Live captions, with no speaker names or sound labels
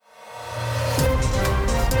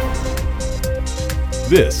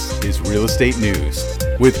This is Real Estate News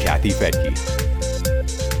with Kathy Fettke.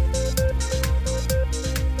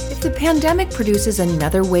 If the pandemic produces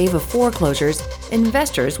another wave of foreclosures,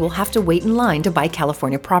 investors will have to wait in line to buy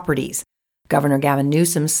California properties. Governor Gavin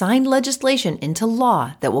Newsom signed legislation into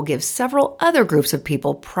law that will give several other groups of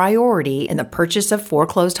people priority in the purchase of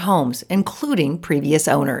foreclosed homes, including previous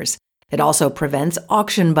owners. It also prevents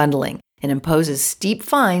auction bundling and imposes steep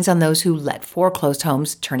fines on those who let foreclosed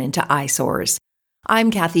homes turn into eyesores.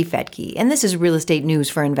 I'm Kathy Fettke, and this is Real Estate News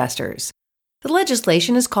for Investors. The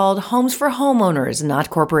legislation is called Homes for Homeowners,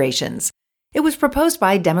 Not Corporations. It was proposed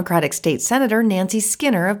by Democratic State Senator Nancy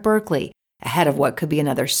Skinner of Berkeley, ahead of what could be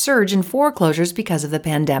another surge in foreclosures because of the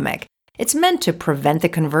pandemic. It's meant to prevent the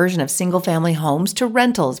conversion of single-family homes to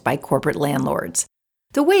rentals by corporate landlords.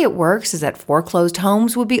 The way it works is that foreclosed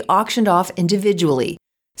homes would be auctioned off individually.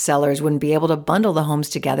 Sellers wouldn't be able to bundle the homes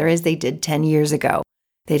together as they did 10 years ago.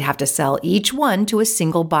 They'd have to sell each one to a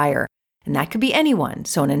single buyer, and that could be anyone,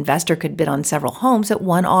 so an investor could bid on several homes at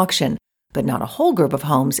one auction, but not a whole group of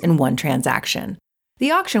homes in one transaction.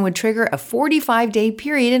 The auction would trigger a 45-day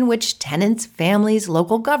period in which tenants, families,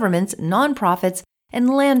 local governments, nonprofits, and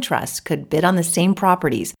land trusts could bid on the same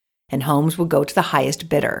properties, and homes would go to the highest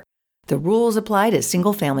bidder. The rules apply to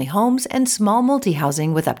single-family homes and small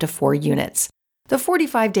multi-housing with up to 4 units. The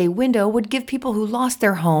 45-day window would give people who lost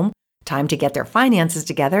their home time to get their finances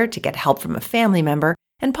together, to get help from a family member,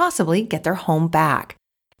 and possibly get their home back.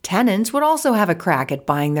 Tenants would also have a crack at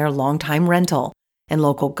buying their longtime rental. And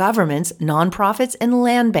local governments, nonprofits, and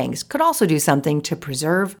land banks could also do something to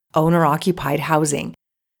preserve owner-occupied housing.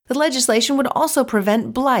 The legislation would also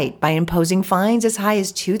prevent blight by imposing fines as high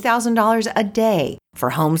as $2,000 a day for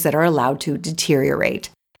homes that are allowed to deteriorate.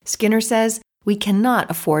 Skinner says, "We cannot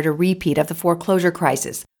afford a repeat of the foreclosure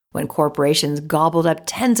crisis, when corporations gobbled up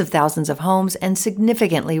tens of thousands of homes and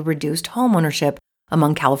significantly reduced homeownership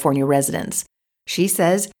among California residents." She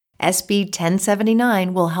says, SB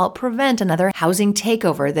 1079 will help prevent another housing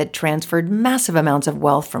takeover that transferred massive amounts of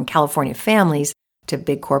wealth from California families to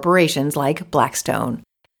big corporations like Blackstone.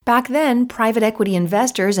 Back then, private equity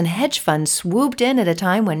investors and hedge funds swooped in at a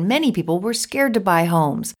time when many people were scared to buy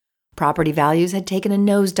homes. Property values had taken a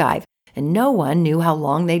nosedive, and no one knew how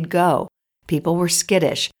long they'd go. People were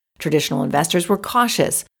skittish. Traditional investors were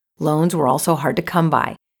cautious. Loans were also hard to come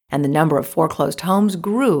by, and the number of foreclosed homes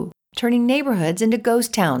grew, turning neighborhoods into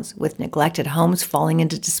ghost towns with neglected homes falling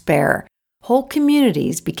into despair. Whole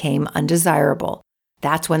communities became undesirable.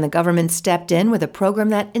 That's when the government stepped in with a program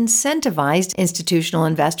that incentivized institutional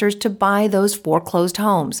investors to buy those foreclosed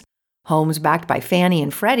homes. Homes backed by Fannie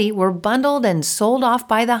and Freddie were bundled and sold off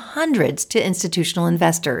by the hundreds to institutional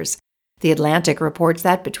investors. The Atlantic reports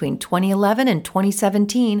that between 2011 and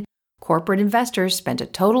 2017, corporate investors spent a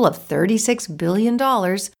total of $36 billion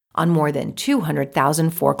on more than 200,000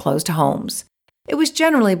 foreclosed homes. It was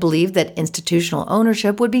generally believed that institutional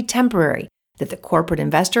ownership would be temporary, that the corporate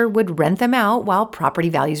investor would rent them out while property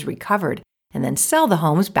values recovered, and then sell the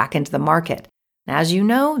homes back into the market. As you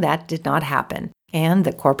know, that did not happen, and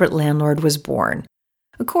the corporate landlord was born.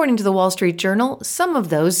 According to the Wall Street Journal, some of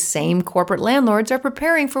those same corporate landlords are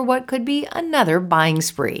preparing for what could be another buying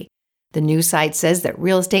spree. The news site says that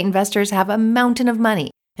real estate investors have a mountain of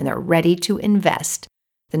money, and they're ready to invest.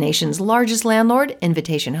 The nation's largest landlord,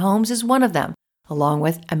 Invitation Homes, is one of them, along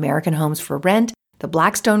with American Homes for Rent, the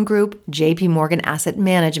Blackstone Group, JP Morgan Asset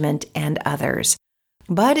Management, and others.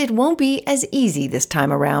 But it won't be as easy this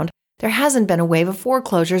time around. There hasn't been a wave of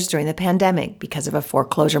foreclosures during the pandemic because of a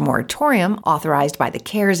foreclosure moratorium authorized by the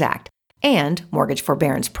CARES Act and mortgage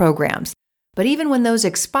forbearance programs. But even when those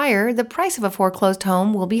expire, the price of a foreclosed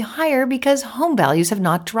home will be higher because home values have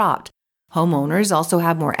not dropped. Homeowners also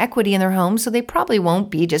have more equity in their homes, so they probably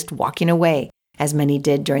won't be just walking away, as many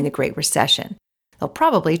did during the Great Recession. They'll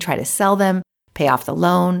probably try to sell them, pay off the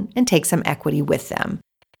loan, and take some equity with them.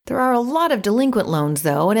 There are a lot of delinquent loans,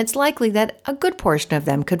 though, and it's likely that a good portion of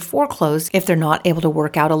them could foreclose if they're not able to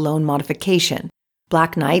work out a loan modification.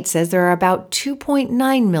 Black Knight says there are about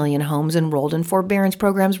 2.9 million homes enrolled in forbearance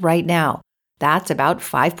programs right now. That's about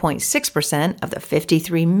 5.6% of the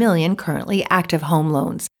 53 million currently active home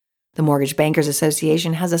loans. The Mortgage Bankers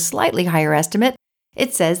Association has a slightly higher estimate.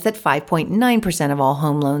 It says that 5.9% of all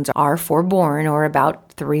home loans are forborne, or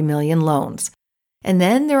about 3 million loans. And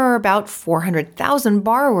then there are about 400,000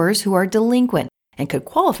 borrowers who are delinquent and could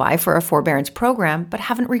qualify for a forbearance program but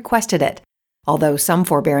haven't requested it. Although some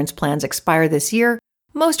forbearance plans expire this year,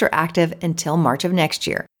 most are active until March of next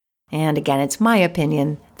year. And again, it's my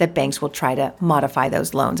opinion that banks will try to modify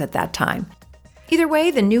those loans at that time. Either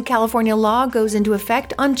way, the new California law goes into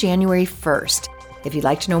effect on January 1st. If you'd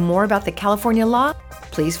like to know more about the California law,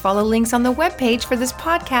 Please follow links on the webpage for this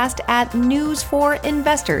podcast at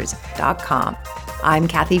newsforinvestors.com. I'm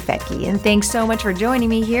Kathy Fettke, and thanks so much for joining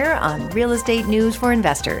me here on Real Estate News for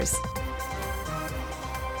Investors.